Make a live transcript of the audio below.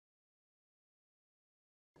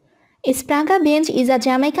Spragga Benz is a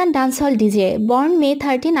Jamaican dancehall DJ, born May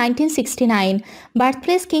 30, 1969,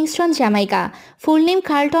 birthplace Kingston, Jamaica, full name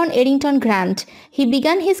Carlton Errington Grant. He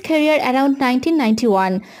began his career around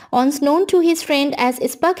 1991, once known to his friend as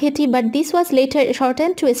Spaghetti, but this was later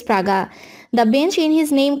shortened to Spragga. The Benz in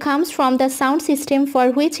his name comes from the sound system for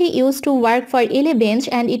which he used to work for LA Benz,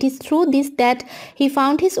 and it is through this that he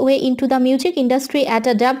found his way into the music industry at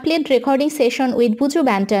a dub-plate recording session with Buju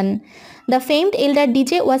Banton. The famed elder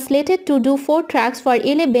DJ was slated to do 4 tracks for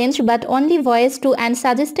LA Benz but only voiced 2 and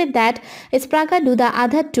suggested that Spragga do the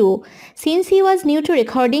other 2. Since he was new to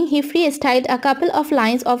recording, he freestyled a couple of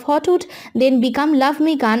lines of what would then become Love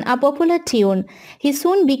Me Gun, a popular tune. He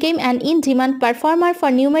soon became an in-demand performer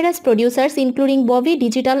for numerous producers including Bobby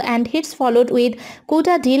Digital, and hits followed with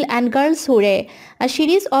Kuda Deal and Girls Hure. A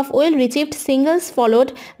series of well-received singles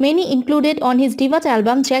followed, many included on his debut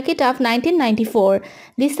album Jacket of 1994.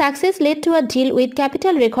 This success led to a deal with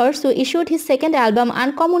Capitol Records, who issued his second album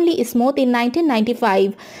Uncommonly Smooth in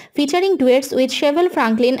 1995, featuring duets with Chevelle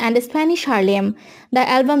Franklin and Spanish Harlem. The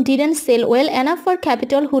album didn't sell well enough for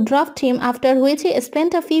Capitol, who dropped him, after which he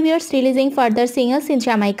spent a few years releasing further singles in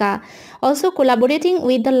Jamaica, also collaborating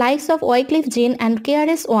with the likes of Wyclef Jean and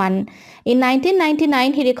KRS-One. In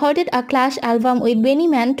 1999, he recorded a Clash album with Benny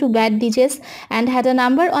Man, Two Bad DJs, and had a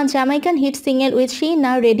number on Jamaican hit single with She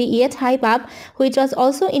Now Ready Yet Hype Up, which was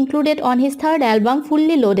also included on his third album,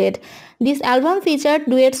 Fully Loaded. This album featured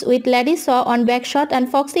duets with Lady Saw on Backshot and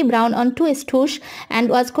Foxy Brown on Two Stoosh, and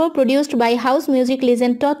was co-produced by house music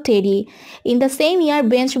legend Todd Terry. In the same year,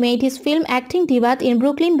 Benz made his film acting debut in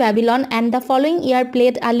Brooklyn, Babylon, and the following year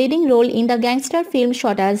played a leading role in the gangster film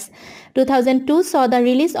Shotas. 2002 saw the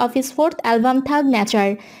release of his fourth album Thug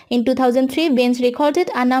Nature. In 2003, Benz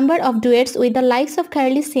recorded a number of duets with the likes of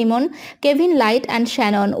Carly Simon, Kevin Light, and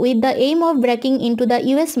Shannon, with the aim of breaking into the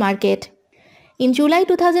US market. In July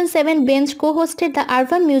 2007, Benz co-hosted the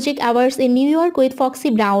Urban Music Awards in New York with Foxy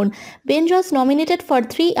Brown. Benz was nominated for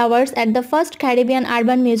 3 awards at the first Caribbean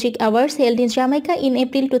Urban Music Awards held in Jamaica in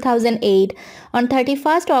April 2008. On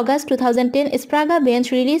 31st August 2010, Spragga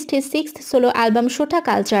Benz released his 6th solo album Shota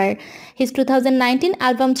Culture. His 2019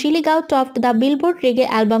 album Chiligao topped the Billboard Reggae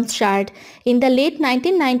Albums chart. In the late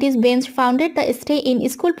 1990s, Benz founded the Stay in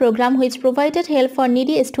School program, which provided help for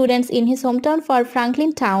needy students in his hometown for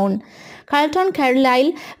Franklin Town. Carlton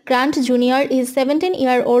Carlyle Grant Jr., his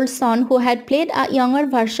 17-year-old son, who had played a younger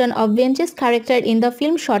version of Benz's character in the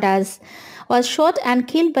film Shotas, was shot and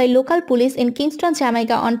killed by local police in Kingston,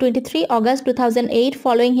 Jamaica on 23 August 2008.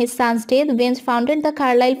 Following his son's death, Benz founded the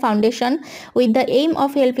Carlyle Foundation with the aim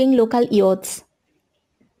of helping local youths.